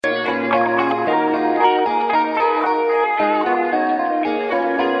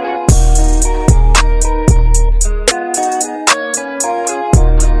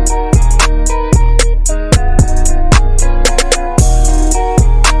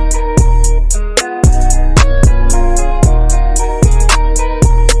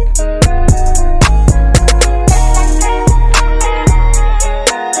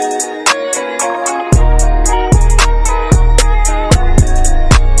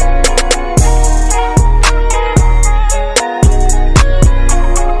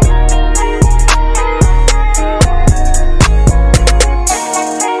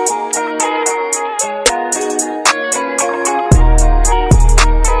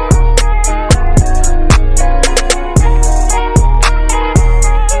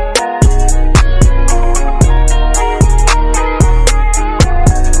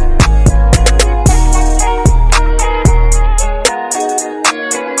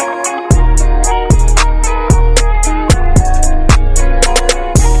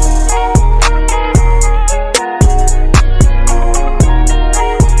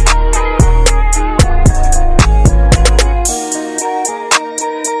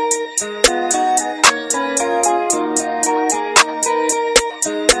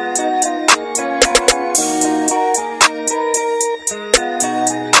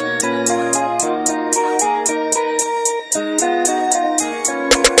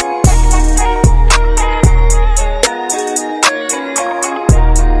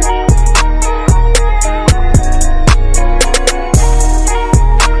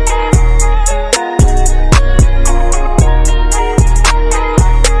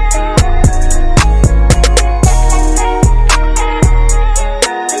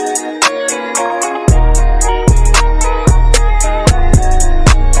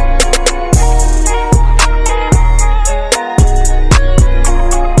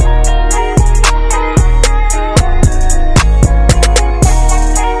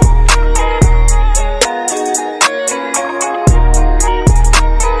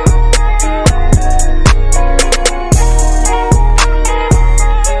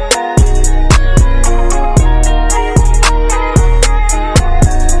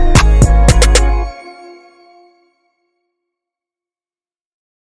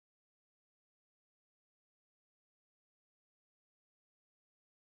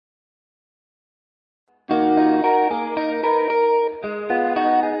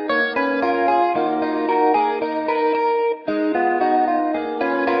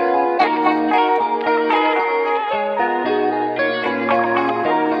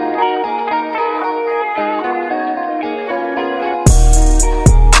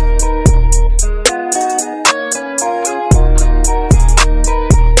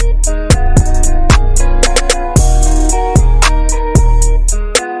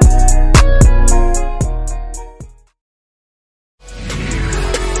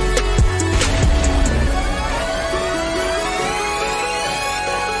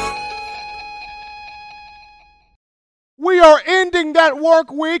Starting that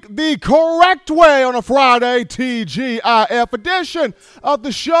work week the correct way on a Friday, TGIF edition of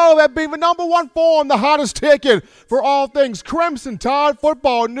the show that being the number one form, the hottest ticket for all things Crimson Tide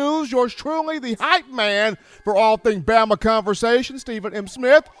football news. Yours truly, the hype man for all things Bama conversation, Stephen M.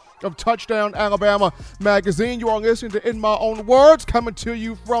 Smith of Touchdown Alabama Magazine. You are listening to In My Own Words, coming to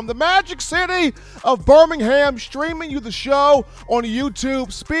you from the magic city of Birmingham, streaming you the show on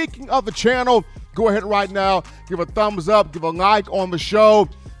YouTube. Speaking of the channel, go ahead right now, give a thumbs up, give a like on the show,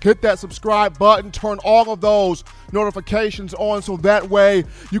 hit that subscribe button, turn all of those notifications on so that way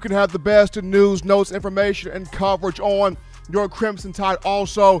you can have the best in news, notes, information, and coverage on your Crimson Tide.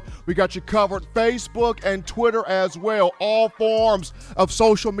 Also, we got you covered Facebook and Twitter as well. All forms of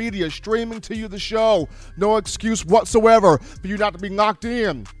social media streaming to you the show. No excuse whatsoever for you not to be locked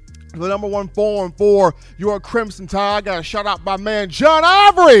in. The number one forum for your Crimson Tide. Got a shout out my man John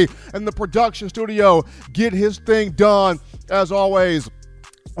Ivory in the production studio. Get his thing done as always.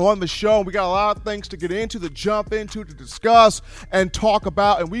 On the show, we got a lot of things to get into, to jump into, to discuss and talk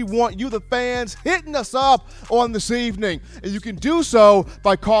about, and we want you, the fans, hitting us up on this evening. And you can do so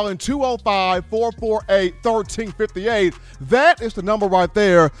by calling 205-448-1358. That is the number right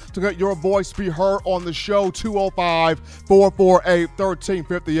there to let your voice be heard on the show,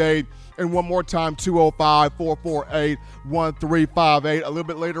 205-448-1358. And one more time, 205-448-1358. A little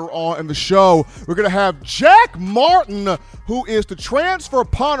bit later on in the show, we're going to have Jack Martin, who is the transfer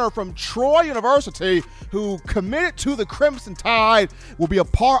punter from Troy University, who committed to the Crimson Tide, will be a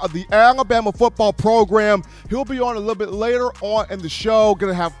part of the Alabama football program. He'll be on a little bit later on in the show.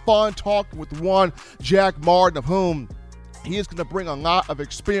 Going to have fun talking with one Jack Martin, of whom he is going to bring a lot of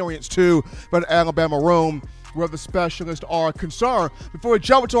experience to the Alabama room, where the specialists are concerned. Before we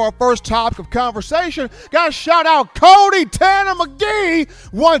jump into our first topic of conversation, got to shout out Cody Tanner McGee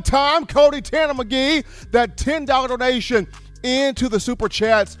one time. Cody Tanner McGee, that $10 donation into the Super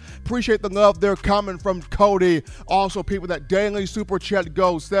Chats. Appreciate the love there coming from Cody. Also, people that daily Super Chat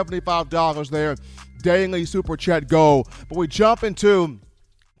go, $75 there. Daily Super Chat go. But we jump into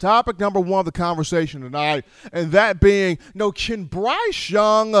topic number one of the conversation tonight, and that being, can Bryce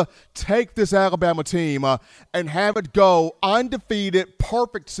Young take this Alabama team and have it go undefeated,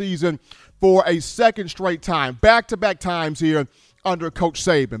 perfect season for a second straight time, back-to-back times here under Coach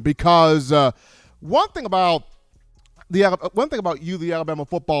Saban? Because one thing about the Alabama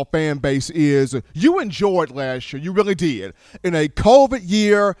football fan base is you enjoyed last year. You really did. In a COVID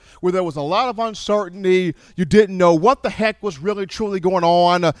year where there was a lot of uncertainty, you didn't know what the heck was really truly going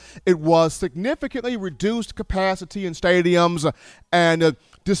on. It was significantly reduced capacity in stadiums. And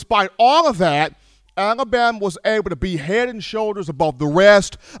despite all of that, Alabama was able to be head and shoulders above the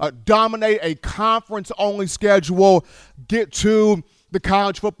rest, dominate a conference-only schedule, get to the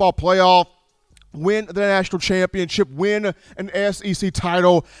college football playoff, win the national championship, win an SEC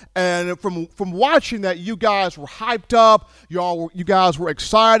title. And from watching that, you guys were hyped up. You guys were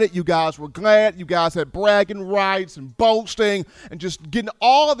excited. You guys were glad. You guys had bragging rights and boasting and just getting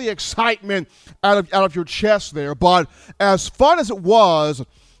all of the excitement out of your chest there. But as fun as it was,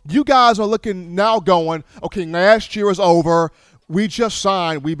 you guys are looking now going, okay, last year is over. We just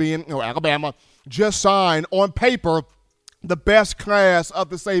signed, we being Alabama, just signed on paper the best class of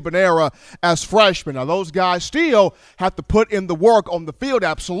the Saban era as freshmen. Now, those guys still have to put in the work on the field,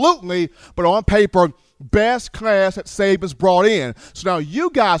 absolutely, but on paper, best class that Saban's brought in. So now you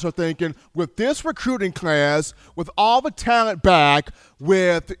guys are thinking, with this recruiting class, with all the talent back,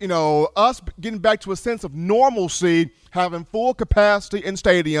 with, us getting back to a sense of normalcy, having full capacity in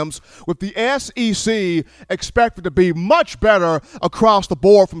stadiums, with the SEC expected to be much better across the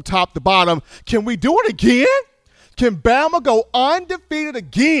board from top to bottom, can we do it again? Can Bama go undefeated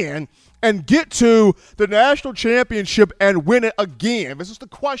again and get to the national championship and win it again? This is the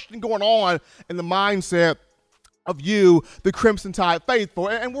question going on in the mindset of you, the Crimson Tide faithful.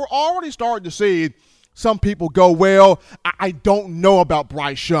 And we're already starting to see some people go, well, I don't know about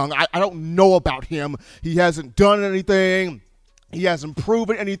Bryce Young. I don't know about him. He hasn't done anything. He hasn't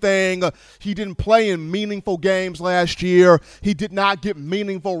proven anything. He didn't play in meaningful games last year. He did not get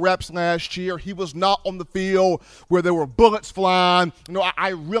meaningful reps last year. He was not on the field where there were bullets flying. I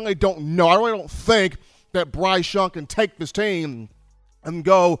really don't know. I really don't think that Bryce Young can take this team and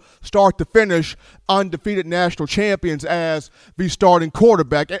go start to finish undefeated national champions as the starting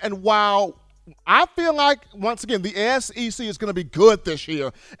quarterback. And while I feel like, once again, the SEC is going to be good this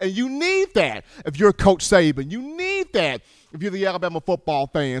year, and you need that if you're Coach Saban. You need that if you're the Alabama football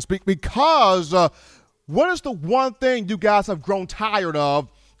fans, because what is the one thing you guys have grown tired of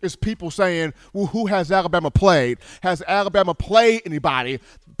is people saying, well, who has Alabama played? Has Alabama played anybody?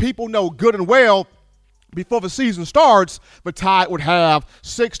 People know good and well before the season starts, the Tide would have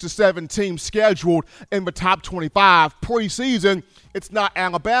 6 to 7 teams scheduled in the top 25 preseason. It's not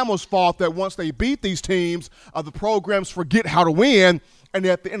Alabama's fault that once they beat these teams, the programs forget how to win. And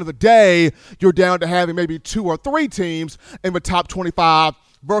at the end of the day, you're down to having maybe 2 or 3 teams in the top 25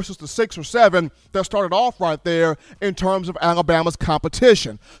 versus the 6 or 7 that started off right there in terms of Alabama's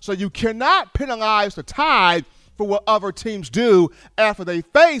competition. So you cannot penalize the Tide for what other teams do after they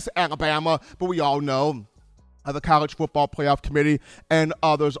face Alabama, but we all know the College Football Playoff Committee and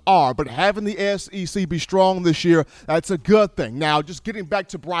others are. But having the SEC be strong this year, that's a good thing. Now, just getting back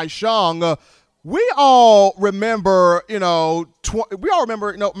to Bryce Young, we all remember,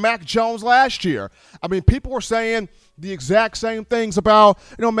 Mac Jones last year. I mean, people were saying the exact same things about,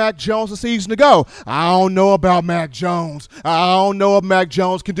 Mac Jones a season ago. I don't know about Mac Jones. I don't know if Mac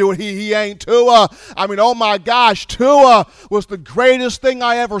Jones can do it. He ain't Tua. I mean, oh my gosh, Tua was the greatest thing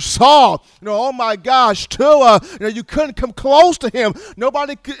I ever saw. Oh my gosh, Tua, you couldn't come close to him.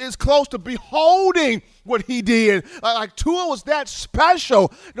 Nobody is close to beholding what he did. Like Tua was that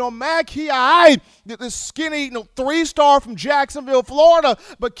special. Mac, this skinny, 3-star from Jacksonville, Florida,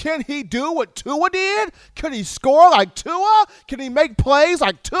 but can he do what Tua did? Can he score like Tua? Can he make plays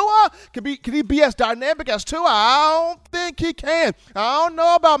like Tua? Can he be as dynamic as Tua? I don't think he can. I don't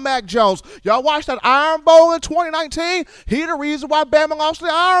know about Mac Jones. Y'all watched that Iron Bowl in 2019? He the reason why Bama lost the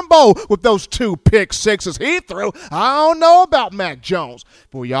Iron Bowl with those 2 pick sixes he threw. I don't know about Mac Jones.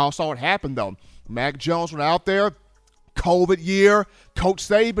 But y'all saw what happened, though. Mac Jones went out there, COVID year. Coach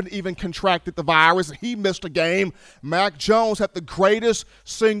Saban even contracted the virus. He missed a game. Mac Jones had the greatest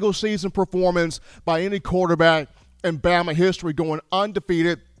single-season performance by any quarterback in Bama history, going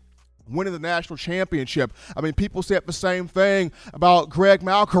undefeated, winning the national championship. I mean, people said the same thing about Greg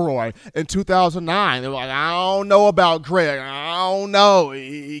McElroy in 2009. They were like, I don't know about Greg. I don't know.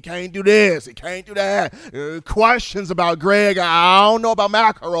 He can't do this. He can't do that. Questions about Greg. I don't know about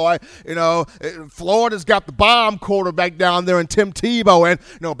McElroy. Florida's got the bomb quarterback down there in Tim Tebow. And,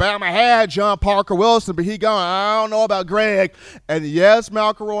 Bama had John Parker Wilson, but he gone, I don't know about Greg. And yes,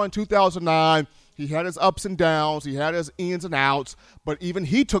 McElroy in 2009, he had his ups and downs. He had his ins and outs. But even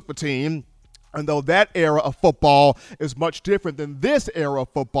he took the team. And though that era of football is much different than this era of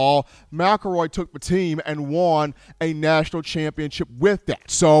football, McElroy took the team and won a national championship with that.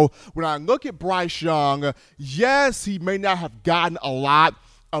 So when I look at Bryce Young, yes, he may not have gotten a lot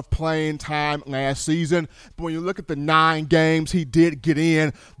of playing time last season, but when you look at the 9 games he did get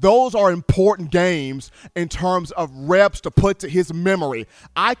in, those are important games in terms of reps to put to his memory.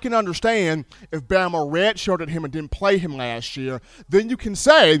 I can understand if Bama redshirted him and didn't play him last year, then you can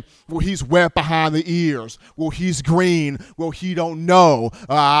say, well, he's wet behind the ears. Well, he's green. Well, he don't know.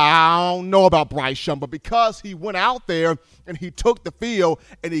 I don't know about Bryce Young, but because he went out there and he took the field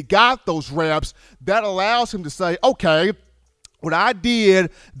and he got those reps, that allows him to say, okay, what I did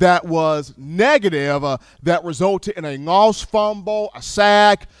that was negative, that resulted in a lost fumble, a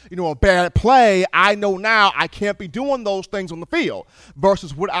sack, a bad play, I know now I can't be doing those things on the field.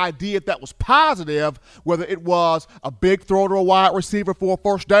 Versus what I did that was positive, whether it was a big throw to a wide receiver for a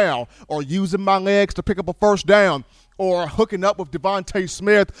first down, or using my legs to pick up a first down, or hooking up with Devontae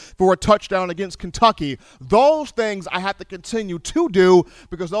Smith for a touchdown against Kentucky. Those things I have to continue to do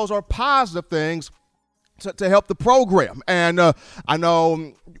because those are positive things to help the program. And I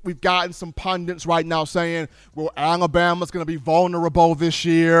know we've gotten some pundits right now saying, well, Alabama's going to be vulnerable this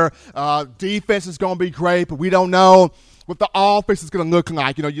year. Defense is going to be great, but we don't know what the offense is going to look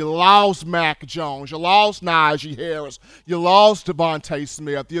like. You lost Mac Jones. You lost Najee Harris. You lost Devontae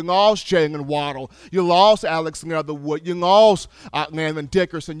Smith. You lost Jalen Waddle. You lost Alex Leatherwood. You lost Landon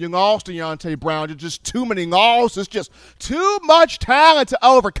Dickerson. You lost Deontay Brown. There's just too many losses. Just too much talent to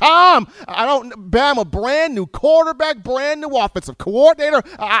overcome. Bama, brand new quarterback, brand new offensive coordinator.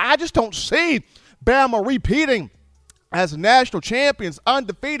 I just don't see Bama repeating as national champions,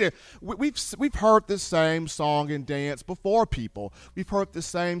 undefeated. We've heard this same song and dance before, people. We've heard the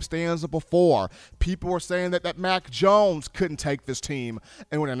same stanza before. People were saying that Mac Jones couldn't take this team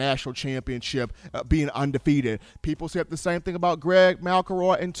and win a national championship being undefeated. People said the same thing about Greg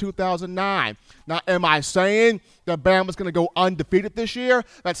McElroy in 2009. Now, am I saying that Bama's going to go undefeated this year?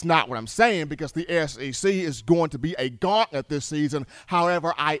 That's not what I'm saying, because the SEC is going to be a gauntlet this season.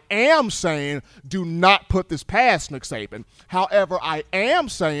 However, I am saying do not put this past Nick Saban. However, I am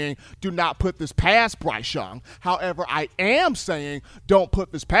saying do not put this past Bryce Young. However, I am saying don't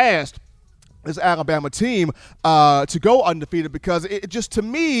put this past this Alabama team to go undefeated, because it just, to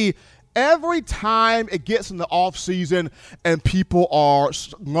me, every time it gets in the offseason and people are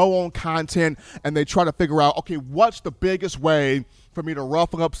low on content and they try to figure out, okay, what's the biggest way for me to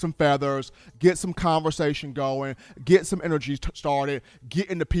ruffle up some feathers, get some conversation going, get some energy started, get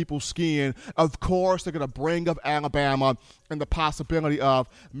into people's skin. Of course, they're going to bring up Alabama and the possibility of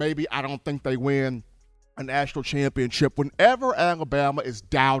maybe I don't think they win a national championship. Whenever Alabama is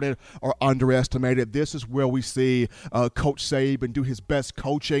doubted or underestimated, this is where we see Coach Saban do his best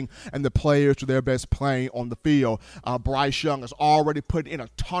coaching and the players do their best playing on the field. Bryce Young has already put in a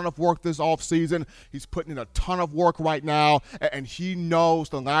ton of work this offseason. He's putting in a ton of work right now, and he knows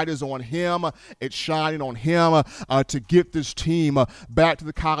the light is on him. It's shining on him to get this team back to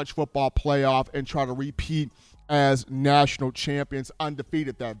the college football playoff and try to repeat as national champions,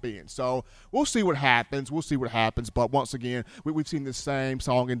 undefeated that being. So we'll see what happens. But once again, we've seen the same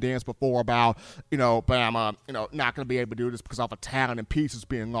song and dance before about, Bama, not going to be able to do this because of a talent and pieces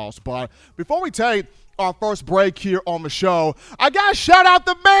being lost. But before we take our first break here on the show, I got to shout out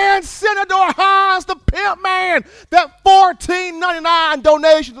the man, Senator Hines, the pimp man. That $14.99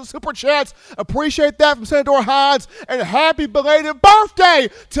 donation to Super Chats. Appreciate that from Senator Hines. And happy belated birthday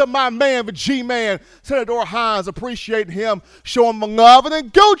to my man, the G-Man, Senator Hines. Appreciating him, showing my love. And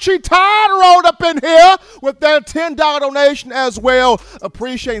then Gucci Todd rolled up in here with that $10 donation as well.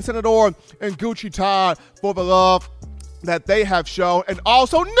 Appreciating Senator and Gucci Todd for the love that they have shown. And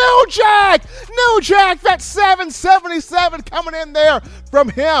also New Jack, that 777 coming in there from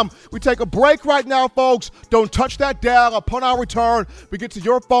him. We take a break right now, folks. Don't touch that dial. Upon our return, we get to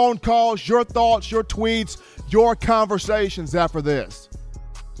your phone calls, your thoughts, your tweets, your conversations after this.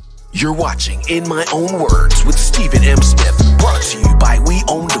 You're watching In My Own Words with Stephen M. Smith, brought to you by We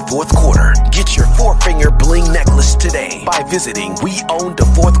Own the Fourth Quarter. Get your 4-finger bling necklace today by visiting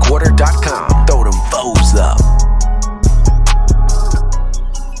weownthefourthquarter.com. Throw them foes up.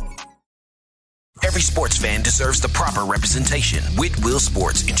 Every sports fan deserves the proper representation. Whitwell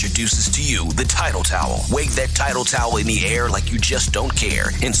Sports introduces to you the Title Towel. Wave that Title Towel in the air like you just don't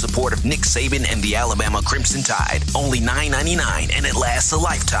care in support of Nick Saban and the Alabama Crimson Tide. Only $9.99 and it lasts a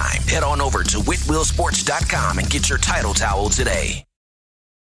lifetime. Head on over to whitwellsports.com and get your Title Towel today.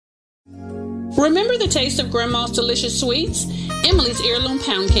 Remember the taste of Grandma's delicious sweets? Emily's Heirloom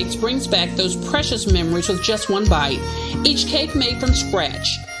Pound Cakes brings back those precious memories with just one bite. Each cake made from scratch.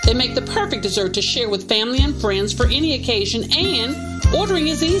 They make the perfect dessert to share with family and friends for any occasion, and ordering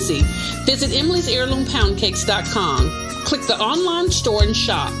is easy. Visit Emily'sHeirloomPoundCakes.com. Click the online store and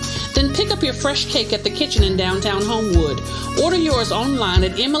shop. Then pick up your fresh cake at the kitchen in downtown Homewood. Order yours online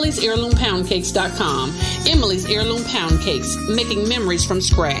at Emily'sHeirloomPoundCakes.com. Emily's Heirloom Pound Cakes, making memories from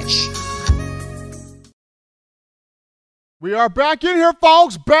scratch. We are back in here,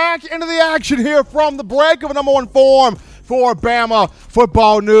 folks. Back into the action here from the break of number one form for Bama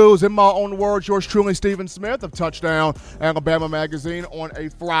football news. In my own words, yours truly, Stephen Smith of Touchdown Alabama Magazine on a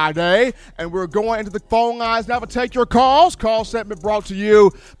Friday. And we're going into the phone lines now to take your calls. Call segment brought to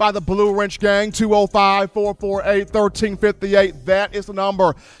you by the Blue Wrench Gang, 205-448-1358. That is the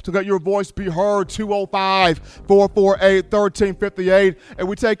number to let your voice be heard, 205-448-1358. And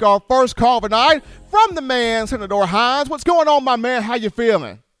we take our first call of the night from the man, Senator Hines. What's going on, my man? How you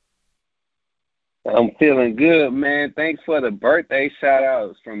feeling? I'm feeling good, man. Thanks for the birthday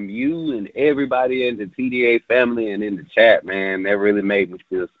shout-outs from you and everybody in the TDA family and in the chat, man. That really made me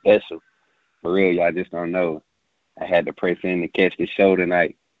feel special. For real, y'all just don't know. I had to press in to catch the show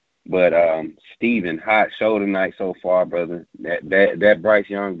tonight. But, Steven, hot show tonight so far, brother. That Bryce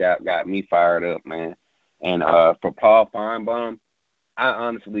Young got me fired up, man. And for Paul Feinbaum, I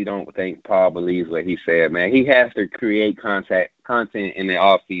honestly don't think Paul believes what he said, man. He has to create content in the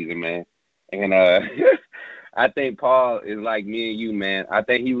offseason, man. And I think Paul is like me and you, man. I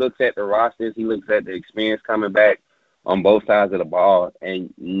think he looks at the rosters, he looks at the experience coming back on both sides of the ball,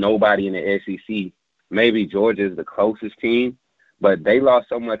 and nobody in the SEC, maybe Georgia is the closest team, but they lost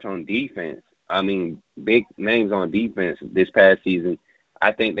so much on defense. I mean, big names on defense this past season.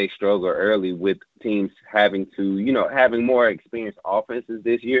 I think they struggle early with teams having to, having more experienced offenses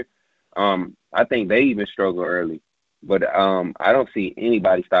this year. I think they even struggle early. But I don't see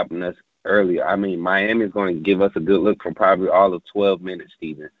anybody stopping us early. I mean, Miami is going to give us a good look for probably all of 12 minutes,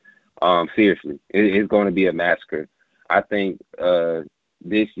 Steven. Seriously, it's going to be a massacre. I think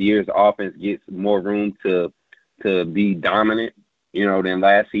this year's offense gets more room to be dominant, than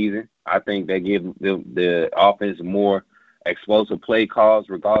last season. I think they give the offense more explosive play calls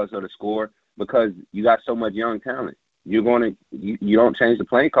regardless of the score because you got so much young talent. You don't change the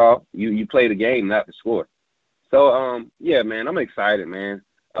play call. You play the game, not the score. So, yeah, man, I'm excited, man.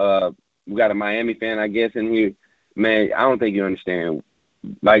 We got a Miami fan, I guess, in here. Man, I don't think you understand.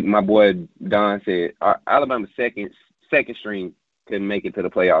 Like my boy Don said, Alabama's second string couldn't make it to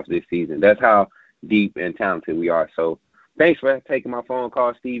the playoffs this season. That's how deep and talented we are. So thanks for taking my phone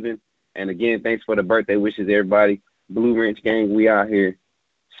call, Steven. And again, thanks for the birthday wishes, everybody. Blue Ranch gang, we out here.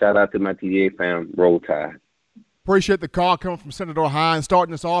 Shout out to my TDA fam, Roll Tide. Appreciate the call coming from Senator Hines,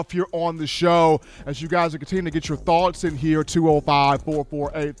 starting us off here on the show as you guys are continuing to get your thoughts in here,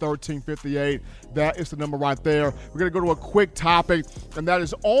 205-448-1358. That is the number right there. We're going to go to a quick topic, and that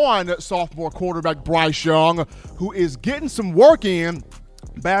is on sophomore quarterback Bryce Young, who is getting some work in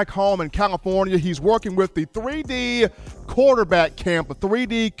back home in California. He's working with the 3D quarterback camp, the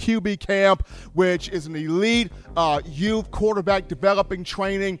 3D QB camp, which is an elite youth quarterback developing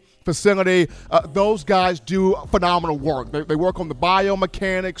training facility. Those guys do phenomenal work. They work on the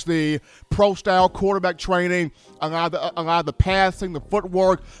biomechanics, the pro-style quarterback training, a lot of the passing, the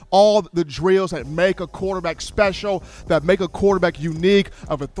footwork, all the drills that make a quarterback special, that make a quarterback unique.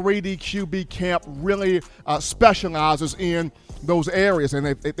 Of a 3D QB camp really specializes in those areas, and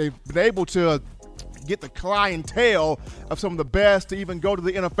they've been able to get the clientele of some of the best to even go to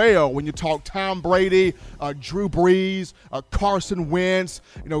the NFL. When you talk Tom Brady, Drew Brees, Carson Wentz,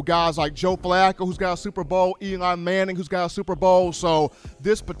 guys like Joe Flacco, who's got a Super Bowl, Eli Manning, who's got a Super Bowl. So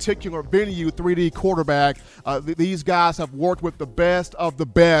this particular venue, 3D quarterback, these guys have worked with the best of the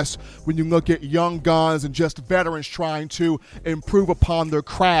best when you look at young guns and just veterans trying to improve upon their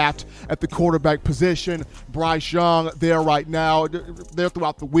craft at the quarterback position. Bryce Young there right now, there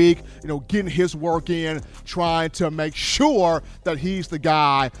throughout the week, getting his work in, trying to make sure that he's the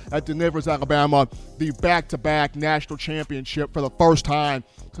guy that delivers Alabama the back-to-back national championship for the first time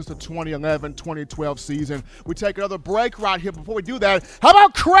since the 2011-2012 season. We take another break right here. Before we do that, how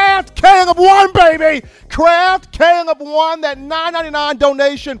about Kraft King of One, baby? Kraft King of One, that $9.99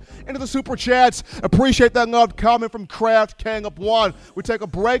 donation into the Super Chats. Appreciate that love coming from Kraft King of One. We take a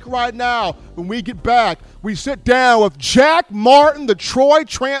break right now. When we get back, we sit down with Jack Martin, the Troy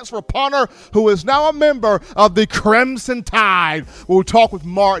transfer punter, who is now a member of the Crimson Tide. We'll talk with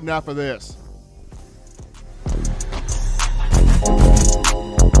Martin after this.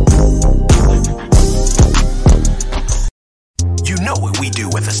 You know what we do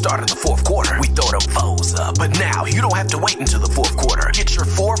at the start of the fourth quarter. We throw them foes up. But now you don't have to wait until the fourth quarter. Get your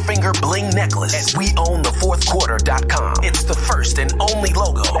 4-finger bling necklace at weownthefourthquarter.com. It's the first and only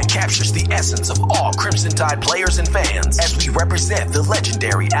logo that captures the essence of all Crimson Tide players and fans as we represent the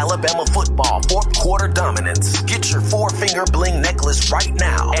legendary Alabama football fourth quarter dominance. Get your 4-finger bling necklace right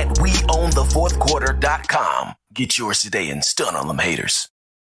now at weownthefourthquarter.com. Get yours today and stun on them haters.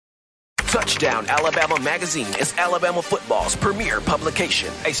 Touchdown Alabama Magazine is Alabama football's premier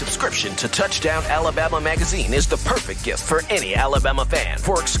publication. A subscription to Touchdown Alabama Magazine is the perfect gift for any Alabama fan.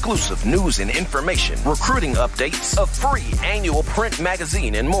 For exclusive news and information, recruiting updates, a free annual print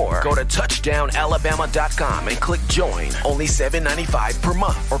magazine, and more, go to touchdownalabama.com and click join. Only $7.95 per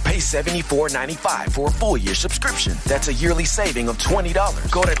month, or pay $74.95 for a full year subscription. That's a yearly saving of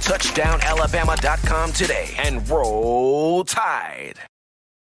 $20. Go to touchdownalabama.com today and roll Tide.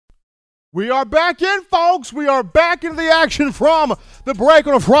 We are back in, folks. We are back into the action from the break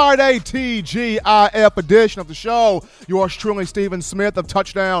on a Friday TGIF edition of the show. Yours truly, Stephen Smith of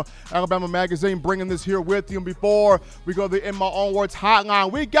Touchdown Alabama Magazine, bringing this here with you. And before we go to the In My Own Words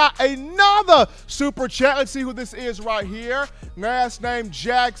hotline, we got another super chat. Let's see who this is right here. Last name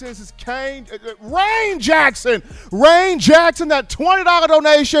Jackson. This is Rain Jackson. Rain Jackson, that $20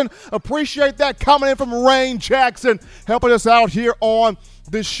 donation. Appreciate that coming in from Rain Jackson, helping us out here on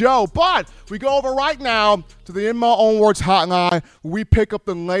this show. But we go over right now to the In My Own Words hotline. We pick up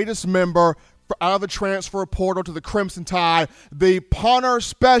the latest member out of the transfer portal to the Crimson Tide, the punter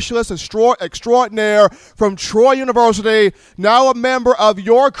specialist extraordinaire from Troy University, now a member of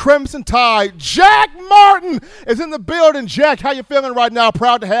your Crimson Tide. Jack Martin is in the building. Jack, how you feeling right now?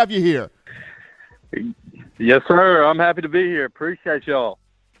 Proud to have you here. Yes, sir. I'm happy to be here. Appreciate y'all.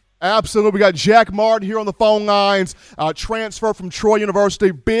 Absolutely. We got Jack Martin here on the phone lines, transfer from Troy University,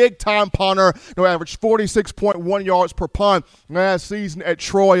 big-time punter, averaged 46.1 yards per punt last season at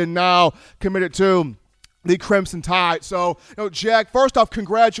Troy, and now committed to the Crimson Tide. So, Jack, first off,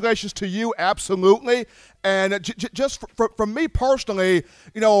 congratulations to you, absolutely. And just for me personally,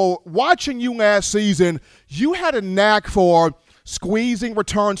 watching you last season, you had a knack for squeezing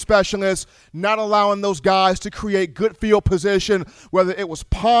return specialists, not allowing those guys to create good field position, whether it was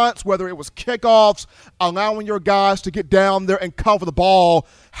punts, whether it was kickoffs, allowing your guys to get down there and cover the ball.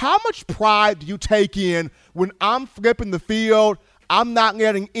 How much pride do you take in when I'm flipping the field, I'm not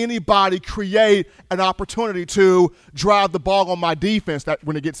letting anybody create an opportunity to drive the ball on my defense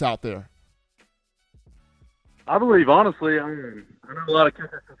when it gets out there? I believe, honestly, I know a lot of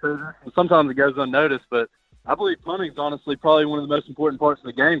kickers consider it. Sometimes it goes unnoticed, but I believe punting is honestly probably one of the most important parts of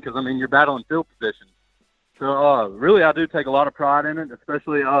the game because, you're battling field position. So really, I do take a lot of pride in it,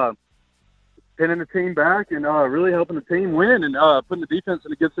 especially pinning the team back and really helping the team win and putting the defense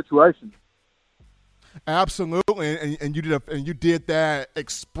in a good situation. Absolutely, and you did that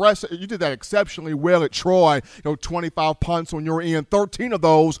exceptionally well at Troy. 25 punts on your end. 13 of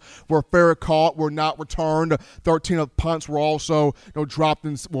those were fair caught, were not returned. 13 of the punts were also dropped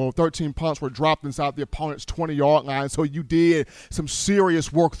in. Well, 13 punts were dropped inside the opponent's 20-yard line. So you did some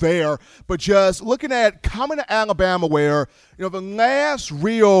serious work there. But just looking at coming to Alabama, where the last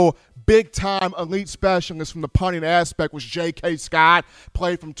real big-time elite specialist from the punting aspect was J.K. Scott,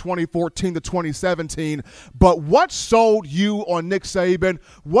 played from 2014 to 2017. But what sold you on Nick Saban?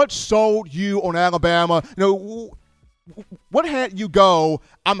 What sold you on Alabama? What had you go,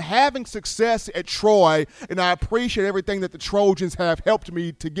 I'm having success at Troy, and I appreciate everything that the Trojans have helped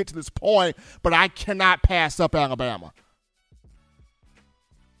me to get to this point, but I cannot pass up Alabama?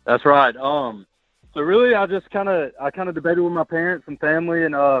 That's right. So really, I kind of debated with my parents and family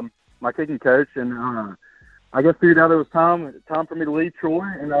and my kicking coach, and I guess figured out it was time for me to leave Troy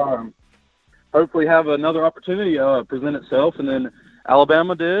and hopefully have another opportunity present itself. And then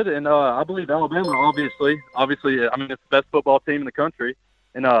Alabama did, and I believe Alabama, obviously, I mean, it's the best football team in the country,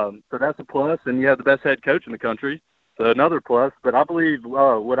 and so that's a plus. And you have the best head coach in the country, so another plus. But I believe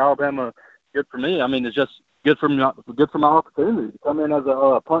what Alabama did for me, I mean, it's just good for my opportunity to come in as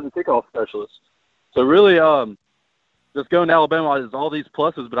a punt and kickoff specialist. So really, just going to Alabama is all these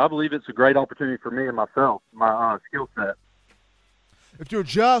pluses, but I believe it's a great opportunity for me and myself, my skill set. If you're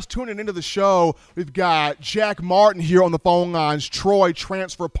just tuning into the show, we've got Jack Martin here on the phone lines, Troy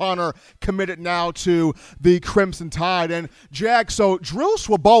transfer punter, committed now to the Crimson Tide. And Jack, so Drew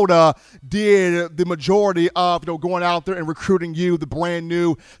Swoboda did the majority of going out there and recruiting you, the brand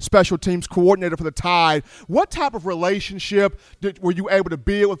new special teams coordinator for the Tide. What type of relationship were you able to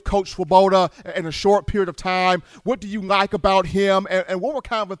build with Coach Swoboda in a short period of time? What do you like about him, and what were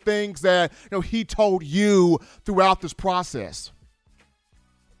kind of the things that he told you throughout this process?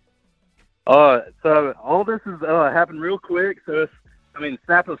 So all this has happened real quick. So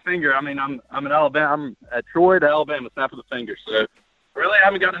snap of the finger. I mean, I'm in Alabama. I'm at Troy to Alabama, snap of the finger. So really, I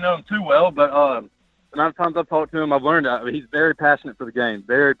haven't got to know him too well, but the amount of times I've talked to him, I've learned that he's very passionate for the game.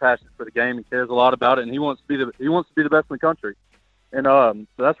 Very passionate for the game. He cares a lot about it, and he wants to be the best in the country. And so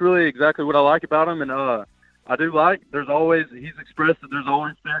that's really exactly what I like about him. And I do like he's expressed that there's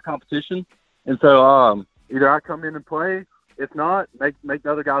always fair competition. And so either I come in and play. If not, make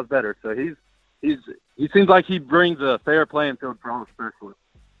the other guys better. So he seems like he brings a fair playing field for all the specialists.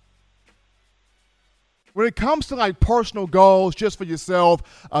 When it comes to personal goals, just for yourself,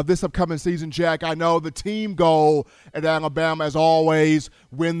 this upcoming season, Jack, I know the team goal at Alabama, as always,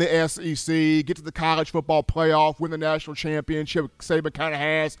 win the SEC, get to the college football playoff, win the national championship. Saban kind of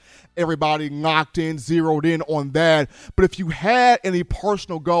has everybody locked in, zeroed in on that. But if you had any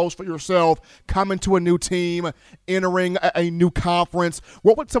personal goals for yourself, coming to a new team, entering a new conference,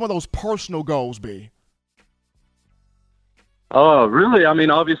 what would some of those personal goals be? Really, I mean,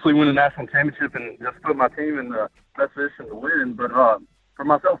 obviously win a national championship and just put my team in the best position to win. But for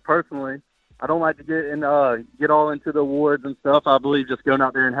myself personally, I don't like to get all into the awards and stuff. I believe just going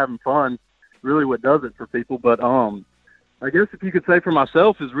out there and having fun really what does it for people. But I guess if you could say for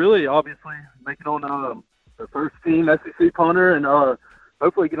myself is really obviously making on the first team SEC punter and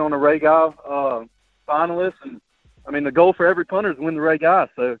hopefully get on the Ray Guy finalist. And I mean, the goal for every punter is win the Ray Guy.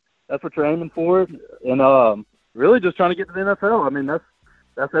 So that's what you're aiming for. And really just trying to get to the NFL. I mean,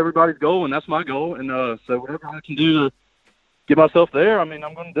 that's everybody's goal, and that's my goal. And so whatever I can do to get myself there, I mean,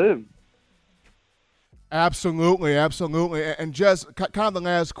 I'm going to do. Absolutely. And just kind of the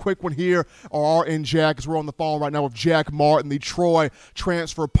last quick one here, RN Jack, as we're on the phone right now with Jack Martin, the Troy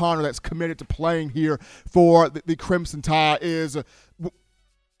transfer punter that's committed to playing here for the Crimson Tide, is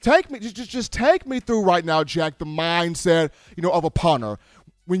take me through right now, Jack, the mindset, of a punter.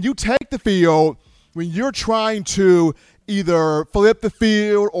 When you take the field, when you're trying to either flip the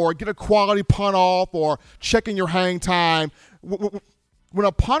field or get a quality punt off or checking your hang time, when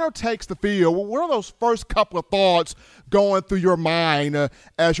a punter takes the field, what are those first couple of thoughts going through your mind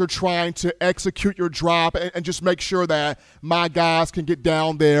as you're trying to execute your drop and just make sure that my guys can get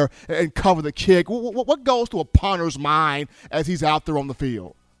down there and cover the kick? What goes through a punter's mind as he's out there on the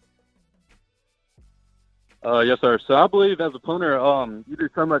field? Yes, sir. So I believe as a punter, you do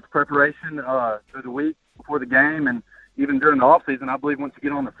so much preparation through the week before the game and even during the off season. I believe once you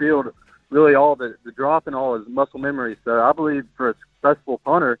get on the field, really all the drop and all is muscle memory. So I believe for a successful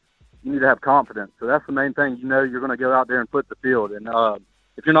punter, you need to have confidence. So that's the main thing. You're going to go out there and put the field. And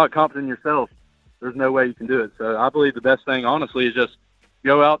if you're not confident in yourself, there's no way you can do it. So I believe the best thing, honestly, is just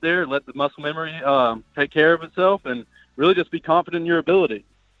go out there, let the muscle memory take care of itself, and really just be confident in your ability.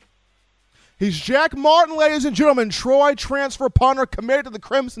 He's Jack Martin, ladies and gentlemen. Troy transfer punter committed to the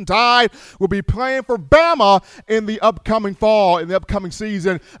Crimson Tide, will be playing for Bama in the upcoming fall, in the upcoming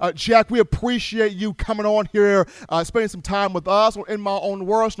season. Jack, we appreciate you coming on here, spending some time with us on In My Own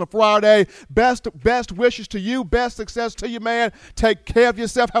Words on a Friday. Best wishes to you. Best success to you, man. Take care of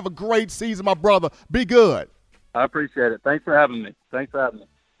yourself. Have a great season, my brother. Be good. I appreciate it. Thanks for having me.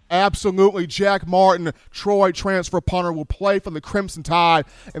 Absolutely. Jack Martin, Troy transfer punter, will play for the Crimson Tide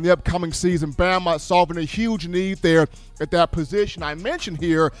in the upcoming season. Bama solving a huge need there at that position. I mentioned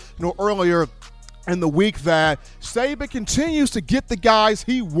here, earlier in the week that Saban continues to get the guys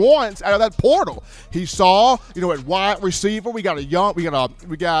he wants out of that portal. He saw, at wide receiver, we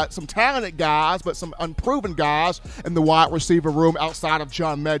got some talented guys, but some unproven guys in the wide receiver room outside of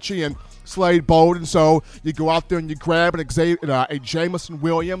John Mechie and Slade Bolden. So you go out there and you grab a Jamison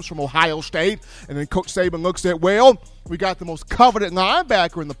Williams from Ohio State, and then Coach Saban looks at, well, we got the most coveted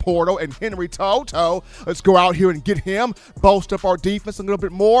linebacker in the portal and Henry Toto. Let's go out here and get him, bolster up our defense a little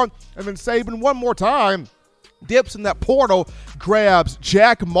bit more. And then Saban one more time dips in that portal, grabs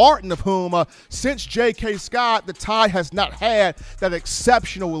Jack Martin, of whom, since J.K. Scott, the Tide has not had that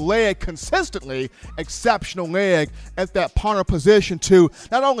consistently exceptional leg at that punter position to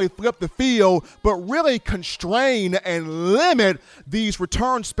not only flip the field, but really constrain and limit these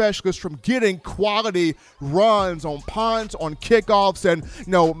return specialists from getting quality runs on punts, on kickoffs, and,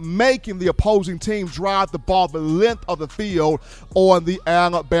 making the opposing team drive the ball the length of the field on the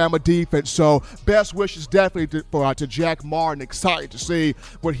Alabama defense. So best wishes definitely to Jack Martin. Excited to see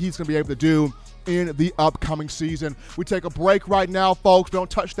what he's going to be able to do in the upcoming season. We take a break right now, folks. Don't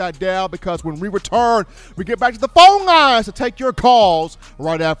touch that dial, because when we return, we get back to the phone lines to take your calls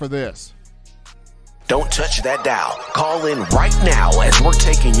right after this. Don't touch that dial. Call in right now as we're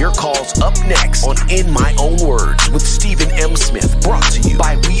taking your calls up next on In My Own Words with Stephen M. Smith, brought to you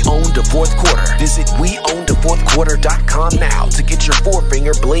by We Own the Fourth Quarter. Visit WeOwnTheFourthQuarter.com now to get your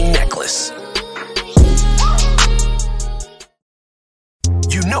four-finger bling necklace.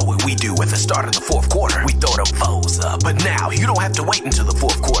 You know what we do at the start of the fourth quarter. We throw them foes up. But now you don't have to wait until the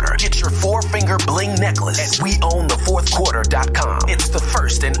fourth quarter. Get your four-finger bling necklace at WeOwnTheFourthQuarter.com. It's the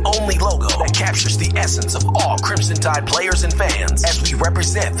first and only logo that captures the essence of all Crimson Tide players and fans as we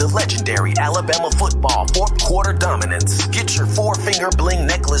represent the legendary Alabama football fourth quarter dominance. Get your four-finger bling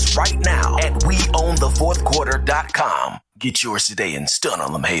necklace right now at WeOwnTheFourthQuarter.com. Get yours today and stun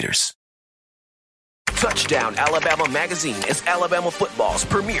on them haters. Touchdown Alabama Magazine is Alabama football's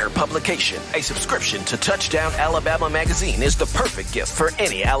premier publication. A subscription to Touchdown Alabama Magazine is the perfect gift for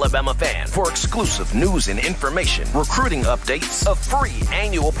any Alabama fan. For exclusive news and information, recruiting updates, a free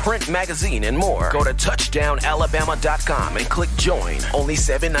annual print magazine, and more, go to touchdownalabama.com and click join. Only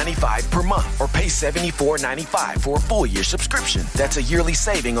 $7.95 per month, or pay $74.95 for a full year subscription. That's a yearly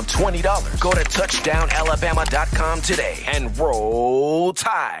saving of $20. Go to touchdownalabama.com today and roll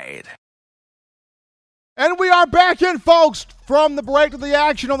Tide. And we are back in, folks, from the break to the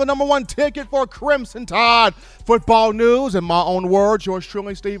action on the number one ticket for Crimson Tide football news. In my own words, yours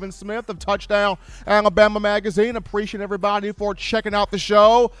truly, Stephen Smith of Touchdown Alabama Magazine. Appreciate everybody for checking out the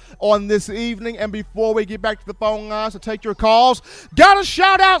show on this evening. And before we get back to the phone lines to take your calls, gotta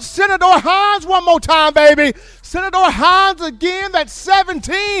shout out Senator Hines one more time, baby. Senator Hines again, that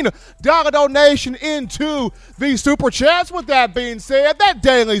 $17 donation into the Super Chats. With that being said, that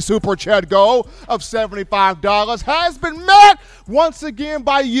daily Super Chat goal of $75 has been met once again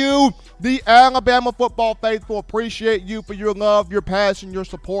by you, the Alabama football faithful. Appreciate you for your love, your passion, your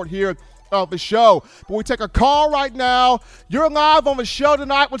support here of the show. But we take a call right now. You're live on the show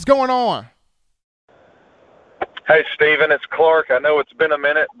tonight. What's going on? Hey, Stephen, it's Clark. I know it's been a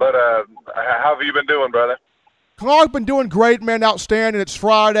minute, but how have you been doing, brother? Clark, been doing great, man. Outstanding. It's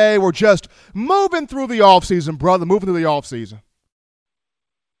Friday. We're just moving through the offseason, brother. Moving through the offseason.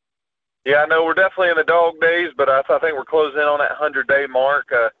 Yeah, I know we're definitely in the dog days, but I think we're closing in on that 100-day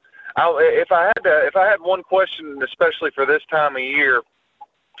mark. If I had one question, especially for this time of year,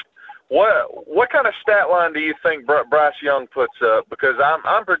 what kind of stat line do you think Bryce Young puts up? Because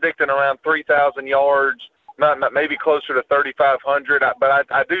I'm predicting around 3,000 yards, not maybe closer to 3,500. But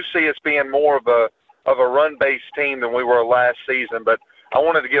I do see us being more of a run-based team than we were last season. But I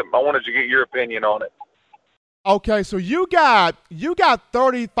wanted to get your opinion on it. Okay, so you got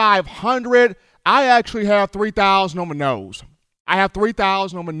 3,500. I actually have 3,000 on my nose. I have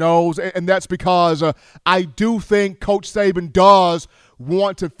 3,000 on my nose, and that's because I do think Coach Saban does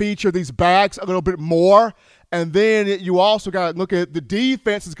want to feature these backs a little bit more. And then you also got to look at the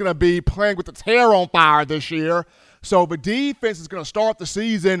defense is going to be playing with its hair on fire this year. So the defense is going to start the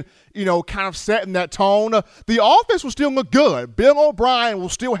season, kind of setting that tone. The offense will still look good. Bill O'Brien will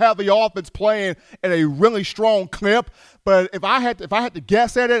still have the offense playing at a really strong clip. But if I had to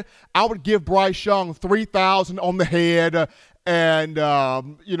guess at it, I would give Bryce Young 3,000 on the head. And,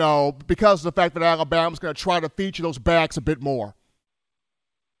 because of the fact that Alabama's going to try to feature those backs a bit more.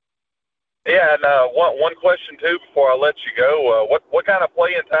 Yeah, and one question, too, before I let you go. What kind of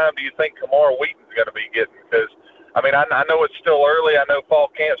playing time do you think Kamar Wheaton's going to be getting? Because, I know it's still early. I know fall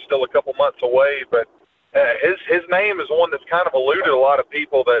camp's still a couple months away, but his name is one that's kind of eluded a lot of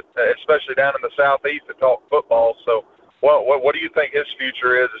people, that, especially down in the Southeast, that talk football. So what do you think his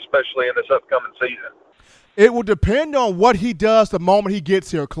future is, especially in this upcoming season? It will depend on what he does the moment he gets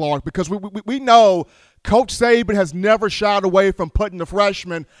here, Clark, because we know Coach Saban has never shied away from putting the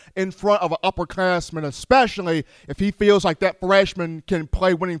freshman in front of an upperclassman, especially if he feels like that freshman can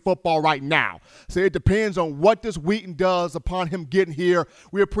play winning football right now. So it depends on what this Wheaton does upon him getting here.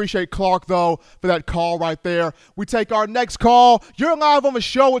 We appreciate Clark, though, for that call right there. We take our next call. You're live on the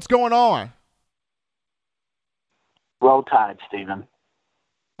show. What's going on? Roll Tide, Stephen.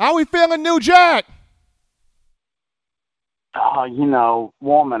 How we feeling, New Jack?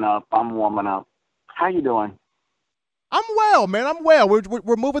 Warming up. I'm warming up. How you doing? I'm well, man. I'm well.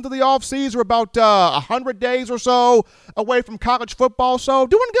 We're moving to the off season. We're about 100 days or so away from college football, so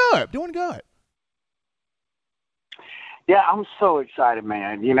doing good. Yeah, I'm so excited,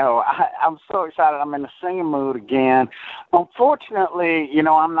 man. I'm so excited. I'm in the singing mood again. Unfortunately,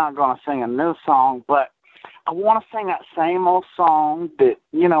 I'm not going to sing a new song, but I want to sing that same old song that,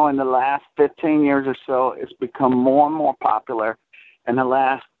 in the last 15 years or so, it's become more and more popular. In the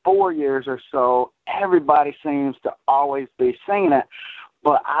last 4 years or so, everybody seems to always be singing it.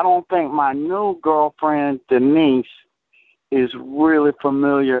 But I don't think my new girlfriend, Denise, is really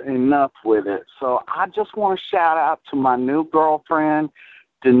familiar enough with it. So I just want to shout out to my new girlfriend,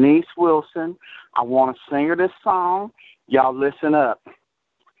 Denise Wilson. I want to sing her this song. Y'all listen up.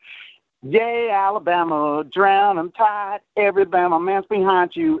 Yay, Alabama, drown 'em tight. Every Bama man's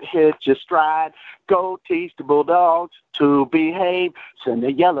behind you, hit your stride. Go teach the Bulldogs to behave. Send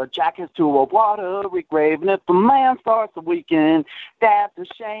the Yellow Jackets to a watery grave. And if the man starts the weekend, that's a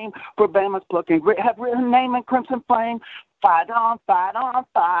shame. For Bama's plucking grit, have written name in crimson flame. Fight on, fight on,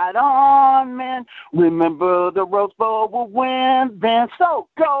 fight on, men. Remember the Rose Bowl will win then. So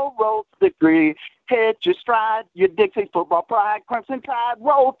go Rose Degree. Hit your stride, your Dixie football pride. Crimson Tide,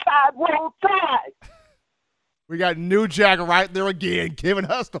 roll Tide, roll Tide. We got New Jack right there again, giving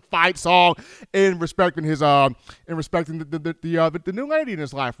us the fight song in respecting his the new lady in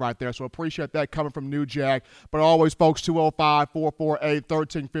his life right there. So appreciate that coming from New Jack. But always, folks,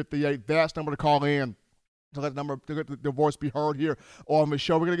 205-448-1358. That's the number to call in to let the voice be heard here on the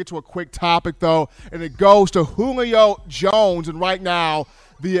show. We're gonna get to a quick topic though, and it goes to Julio Jones. And right now,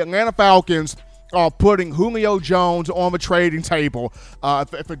 the Atlanta Falcons are putting Julio Jones on the trading table.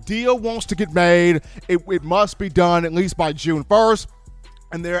 If a deal wants to get made, it must be done at least by June 1st.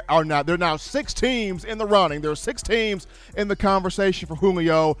 And there are now 6 teams in the running. There are 6 teams in the conversation for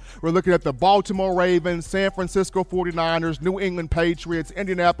Julio. We're looking at the Baltimore Ravens, San Francisco 49ers, New England Patriots,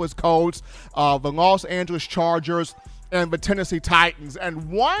 Indianapolis Colts, the Los Angeles Chargers, and the Tennessee Titans. And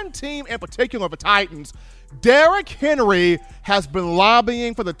one team in particular, the Titans, Derrick Henry has been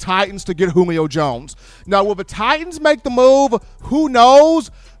lobbying for the Titans to get Julio Jones. Now, will the Titans make the move? Who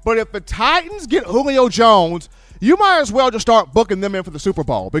knows? But if the Titans get Julio Jones, you might as well just start booking them in for the Super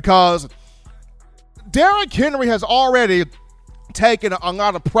Bowl, because Derrick Henry has already taken a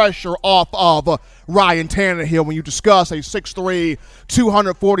lot of pressure off of Ryan Tannehill when you discuss a 6'3",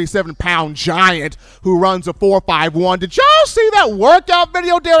 247-pound giant who runs a 4.51. Did y'all see that workout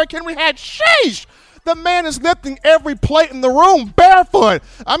video Derrick Henry had? Sheesh! The man is lifting every plate in the room barefoot.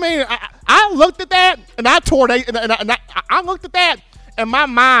 I mean, I looked at that and I looked at that and my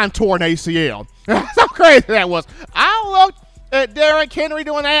mind tore an ACL. That's how crazy that was. I looked at Derrick Henry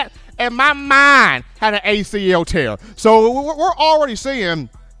doing that and my mind had an ACL tear. So we're already seeing,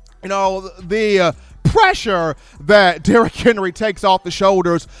 the pressure that Derrick Henry takes off the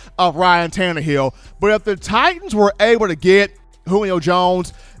shoulders of Ryan Tannehill. But if the Titans were able to get Julio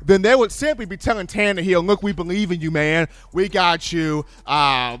Jones, then they would simply be telling Tannehill, look, we believe in you, man. We got you,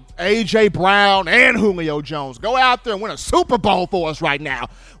 A.J. Brown and Julio Jones. Go out there and win a Super Bowl for us right now.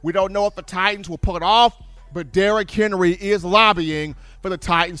 We don't know if the Titans will pull it off, but Derrick Henry is lobbying for the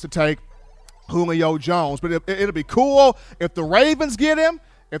Titans to take Julio Jones. But it'll be cool if the Ravens get him.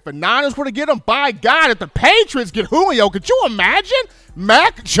 If the Niners were to get him, by God, if the Patriots get Julio, could you imagine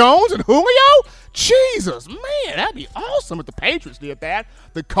Mac Jones and Julio? Jesus, man, that'd be awesome if the Patriots did that.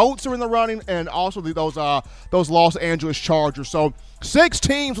 The Colts are in the running, and also those Los Angeles Chargers. So 6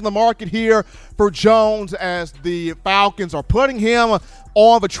 teams on the market here for Jones as the Falcons are putting him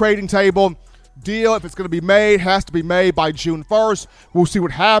on the trading table. Deal, if it's going to be made, has to be made by June 1st. We'll see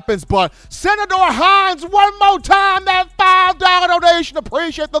what happens. But Senator Hines, one more time, that $5 donation.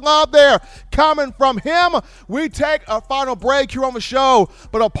 Appreciate the love there coming from him. We take a final break here on the show,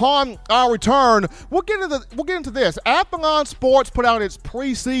 but upon our return, we'll get into this. Athlon Sports put out its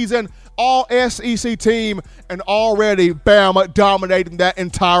preseason all-SEC team, and already Bama dominating that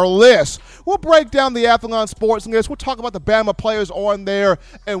entire list. We'll break down the Athlon Sports list. We'll talk about the Bama players on there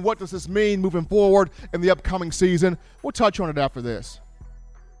and what does this mean moving forward in the upcoming season. We'll touch on it after this.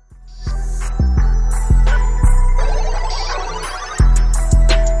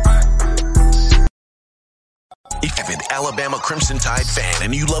 If you're an Alabama Crimson Tide fan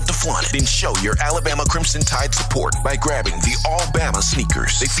and you love to flaunt it, then show your Alabama Crimson Tide support by grabbing the All Bama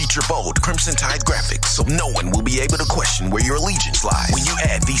sneakers. They feature bold Crimson Tide graphics, so no one will be able to question where your allegiance lies. When you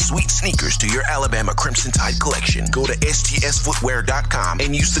add these sweet sneakers to your Alabama Crimson Tide collection, go to STSfootwear.com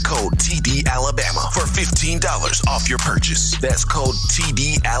and use the code TDAlabama for $15 off your purchase. That's code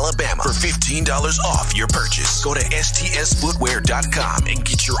TDAlabama for $15 off your purchase. Go to STSfootwear.com and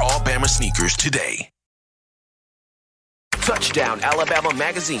get your All Bama sneakers today. Touchdown Alabama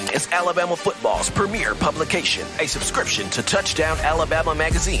Magazine is Alabama football's premier publication. A subscription to Touchdown Alabama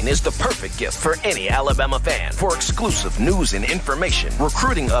Magazine is the perfect gift for any Alabama fan. For exclusive news and information,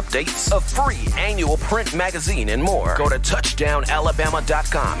 recruiting updates, a free annual print magazine, and more, go to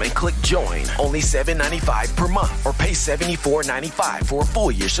touchdownalabama.com and click join. Only $7.95 per month, or pay $74.95 for a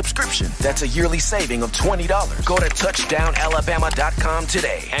full-year subscription. That's a yearly saving of $20. Go to touchdownalabama.com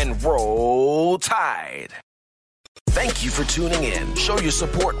today and roll Tide. Thank you for tuning in. Show your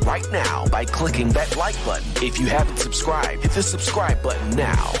support right now by clicking that like button. If you haven't subscribed, hit the subscribe button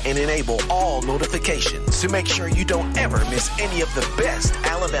now and enable all notifications to make sure you don't ever miss any of the best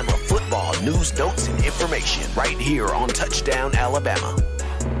Alabama football news, notes, and information right here on Touchdown Alabama.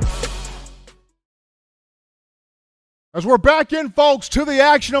 As we're back in, folks, to the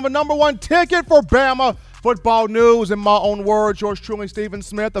action of a number one ticket for Bama football news. In my own words, yours truly, Stephen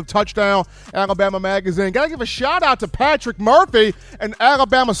Smith of Touchdown Alabama Magazine. Got to give a shout-out to Patrick Murphy and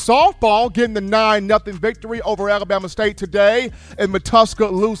Alabama softball getting the 9-0 victory over Alabama State today in the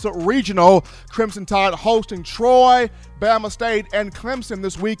Tuscaloosa Regional. Crimson Tide hosting Troy, Bama State, and Clemson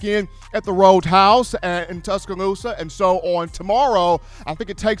this weekend at the Roadhouse in Tuscaloosa. And so on tomorrow, I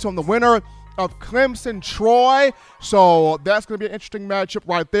think it takes on the winner of Clemson Troy. So that's going to be an interesting matchup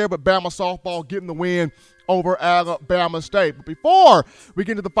right there, but Bama softball getting the win over Alabama State. But before we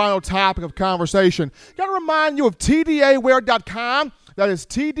get to the final topic of conversation, got to remind you of TDAwear.com. That is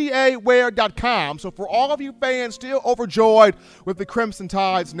TDAwear.com. So for all of you fans still overjoyed with the Crimson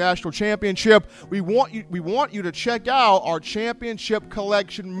Tide's national championship, we want you to check out our championship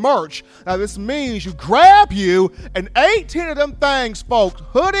collection merch. Now this means you grab you an 18 of them things, folks.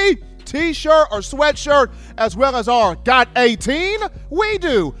 Hoodie, T-shirt or sweatshirt, as well as our Got 18? We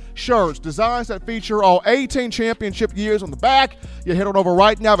do shirts, designs that feature all 18 championship years on the back. You head on over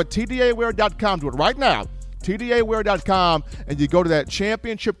right now to TDAwear.com. Do it right now. TDAwear.com, and you go to that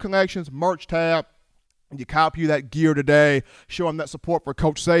championship collections merch tab, and you copy that gear today, showing that support for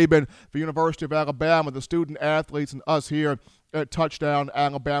Coach Saban, the University of Alabama, the student athletes, and us here at Touchdown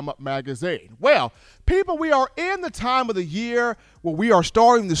Alabama Magazine. Well, people, we are in the time of the year where we are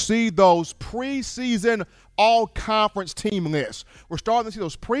starting to see those preseason all-conference team lists. We're starting to see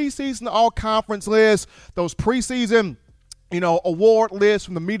those preseason all-conference lists, those preseason award lists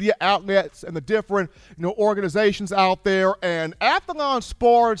from the media outlets and the different, organizations out there. And Athlon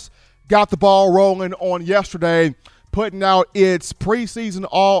Sports got the ball rolling on yesterday, putting out its preseason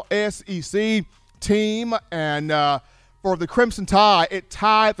all-SEC team. And for the Crimson Tide, it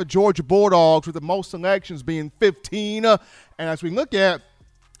tied the Georgia Bulldogs with the most selections being 15. And as we look at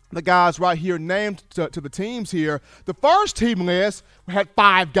the guys right here named to the teams here, the first team list, we had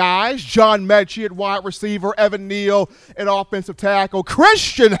 5 guys: John Mechie at wide receiver, Evan Neal at offensive tackle,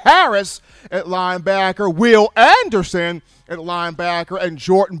 Christian Harris at linebacker, Will Anderson at linebacker, and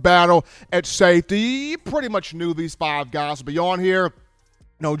Jordan Battle at safety. You pretty much knew these 5 guys would be on here.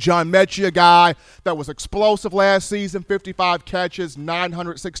 John Mechie, a guy that was explosive last season, 55 catches,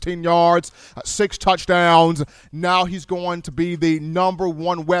 916 yards, 6 touchdowns. Now he's going to be the number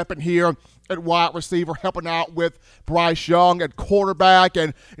one weapon here at wide receiver, helping out with Bryce Young at quarterback,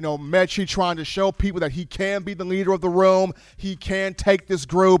 and Mechie trying to show people that he can be the leader of the room. He can take this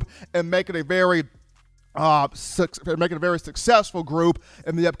group and make it a very successful group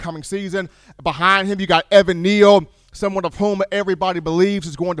in the upcoming season. Behind him, you got Evan Neal, someone of whom everybody believes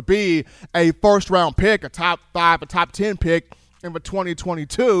is going to be a first-round pick, a top 5, a top 10 pick in the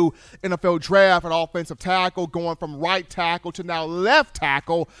 2022 NFL Draft, an offensive tackle going from right tackle to now left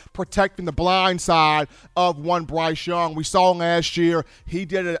tackle, protecting the blind side of one Bryce Young. We saw last year he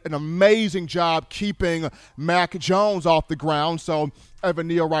did an amazing job keeping Mac Jones off the ground, so Evan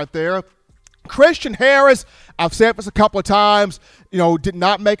Neal right there. Christian Harris, I've said this a couple of times, did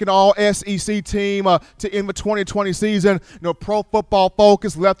not make an all-SEC team to end the 2020 season. Pro Football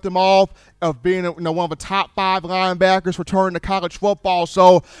Focus left him off of being one of the top 5 linebackers returning to college football.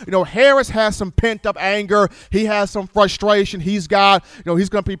 So, Harris has some pent-up anger. He has some frustration. He's got, he's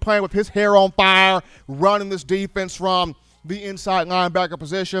going to be playing with his hair on fire, running this defense from the inside linebacker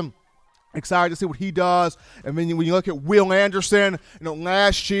position. Excited to see what he does. And then when you look at Will Anderson,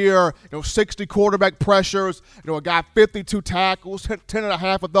 last year, 60 quarterback pressures, a guy 52 tackles, 10 and a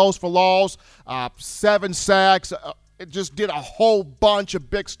half of those for loss, 7 sacks. It just did a whole bunch of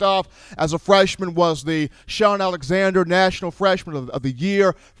big stuff. As a freshman, was the Sean Alexander National Freshman of the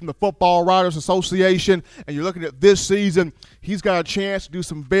Year from the Football Writers Association. And you're looking at this season, he's got a chance to do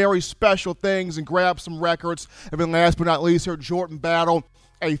some very special things and grab some records. And then last but not least here, Jordan Battle,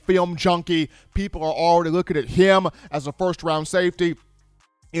 a film junkie. People are already looking at him as a first-round safety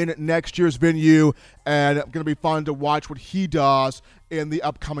in next year's venue, and it's going to be fun to watch what he does in the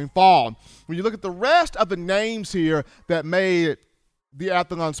upcoming fall. When you look at the rest of the names here that made the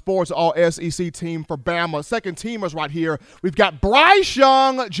Athlon Sports All-SEC team for Bama, second teamers right here, we've got Bryce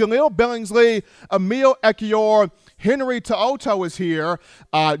Young, Jaleel Billingsley, Emil Ekiyor, Henry To'oto is here,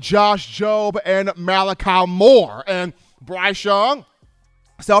 Josh Jobe, and Malachi Moore. And Bryce Young,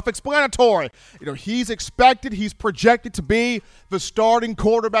 self-explanatory. He's expected, he's projected to be the starting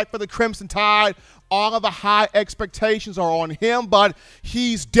quarterback for the Crimson Tide. All of the high expectations are on him, but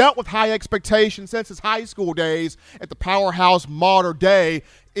he's dealt with high expectations since his high school days at the powerhouse Mater Dei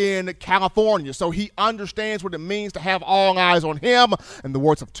in California. So he understands what it means to have all eyes on him, in the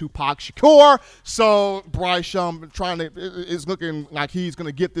words of Tupac Shakur. So Bryce Young is looking like he's going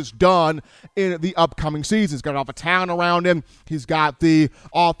to get this done in the upcoming season. He's got all the talent around him. He's got the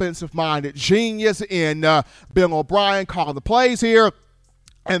offensive-minded genius in Bill O'Brien calling the plays here.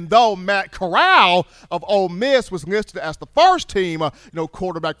 And though Matt Corral of Ole Miss was listed as the first team,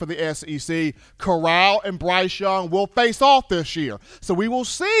 quarterback for the SEC, Corral and Bryce Young will face off this year. So we will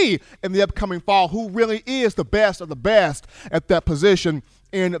see in the upcoming fall who really is the best of the best at that position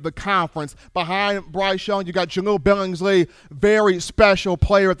in the conference. Behind Bryce Young, you got Jaleel Billingsley, very special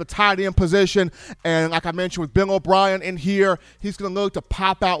player at the tight end position. And like I mentioned with Bill O'Brien in here, he's going to look to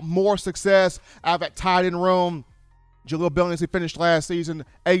pop out more success out of that tight end room. Jaleel Billingsley finished last season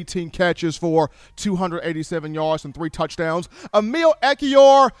 18 catches for 287 yards and 3 touchdowns. Emil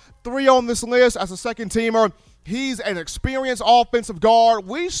Ekiyor, 3 on this list as a second-teamer. He's an experienced offensive guard.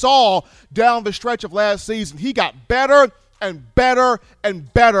 We saw down the stretch of last season, he got better and better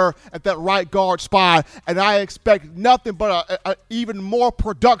and better at that right guard spot, and I expect nothing but a even more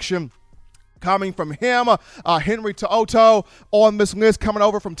production coming from him. Henry To'oto on this list, coming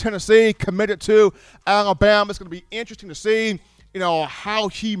over from Tennessee, committed to Alabama. It's going to be interesting to see, how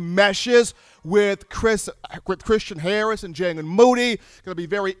he meshes with Christian Harris and Jalen Moody. It's going to be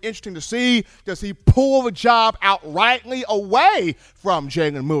very interesting to see, does he pull the job outrightly away from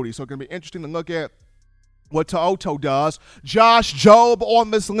Jalen Moody? So it's going to be interesting to look at what To'oto does. Josh Jobe on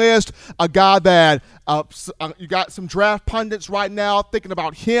this list, a guy that you got some draft pundits right now thinking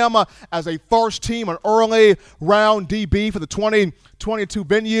about him as a first team, an early round DB for the 2022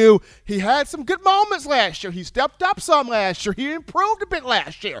 venue. He had some good moments last year. He stepped up some last year. He improved a bit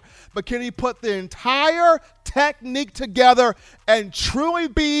last year. But can he put the entire technique together and truly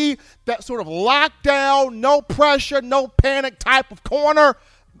be that sort of lockdown, no pressure, no panic type of corner?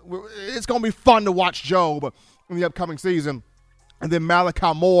 It's going to be fun to watch Jobe in the upcoming season. And then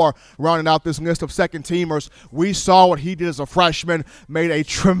Malachi Moore rounding out this list of second-teamers. We saw what he did as a freshman, made a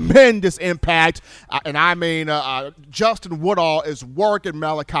tremendous impact. And I mean, Justin Woodall is working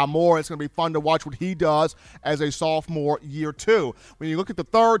Malachi Moore. It's going to be fun to watch what he does as a sophomore year two. When you look at the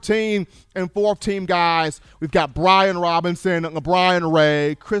third-team and fourth-team guys, we've got Brian Robinson, LeBrian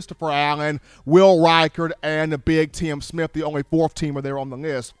Ray, Christopher Allen, Will Reichard, and the big Tim Smith, the only fourth-teamer there on the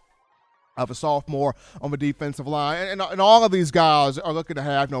list of a sophomore on the defensive line. And all of these guys are looking to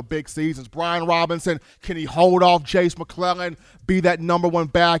have, big seasons. Brian Robinson, can he hold off Chase McClellan, be that number one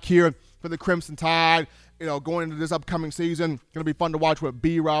back here for the Crimson Tide. Going into this upcoming season, going to be fun to watch what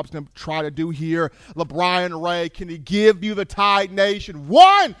B-Rob's going to try to do here. LeBron Ray, can he give you the Tide Nation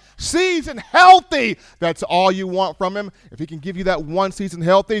one season healthy? That's all you want from him. If he can give you that one season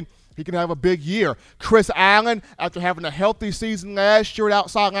healthy, he can have a big year. Chris Allen, after having a healthy season last year at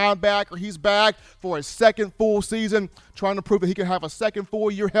outside linebacker, he's back for his second full season, trying to prove that he can have a second full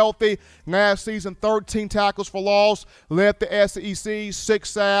year healthy. Last season, 13 tackles for loss, led the SEC, 6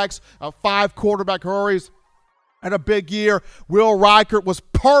 sacks, 5 quarterback hurries. And a big year. Will Reichert was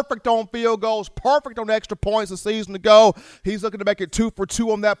perfect on field goals, perfect on extra points a season ago. He's looking to make it 2 for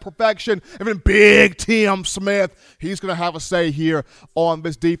 2 on that perfection. And then big Tim Smith, he's going to have a say here on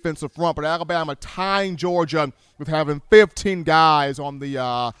this defensive front. But Alabama tying Georgia with having 15 guys on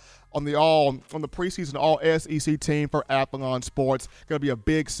the preseason All-SEC team for Athlon Sports. Going to be a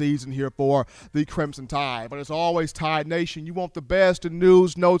big season here for the Crimson Tide. But as always, Tide Nation, you want the best in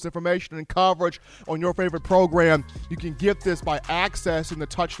news, notes, information, and coverage on your favorite program. You can get this by accessing the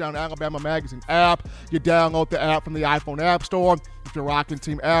Touchdown Alabama Magazine app. You download the app from the iPhone App Store. If you're rocking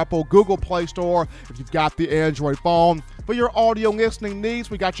Team Apple, Google Play Store, if you've got the Android phone. For your audio listening needs,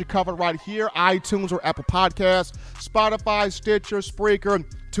 we got you covered right here. iTunes or Apple Podcasts, Spotify, Stitcher, Spreaker,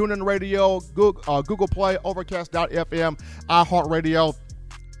 TuneIn Radio, Google Play, Overcast.fm, iHeartRadio.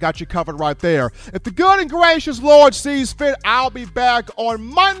 Got you covered right there. If the good and gracious Lord sees fit, I'll be back on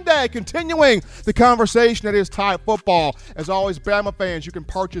Monday, continuing the conversation that is Tide football. As always, Bama fans, you can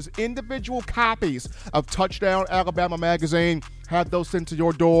purchase individual copies of Touchdown Alabama Magazine. Have those sent to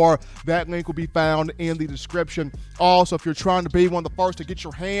your door. That link will be found in the description. Also, if you're trying to be one of the first to get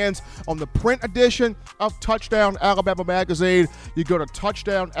your hands on the print edition of Touchdown Alabama Magazine, you go to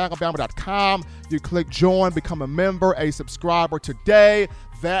touchdownalabama.com. You click join, become a member, a subscriber today.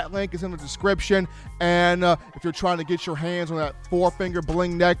 That link is in the description. And if you're trying to get your hands on that 4-finger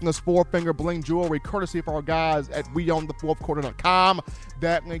bling necklace, 4-finger bling jewelry, courtesy of our guys at weownthefourthquarter.com,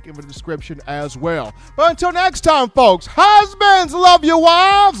 that link in the description as well. But until next time, folks, husbands love your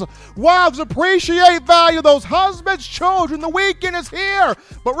wives. Wives appreciate, value those husbands, children. The weekend is here.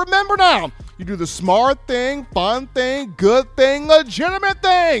 But remember now, you do the smart thing, fun thing, good thing, legitimate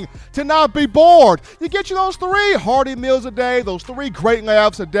thing to not be bored. You get you those 3 hearty meals a day, those 3 great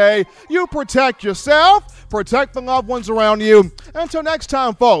laughs a day. You protect yourself, protect the loved ones around you. Until next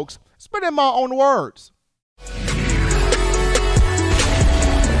time, folks, spit in my own words.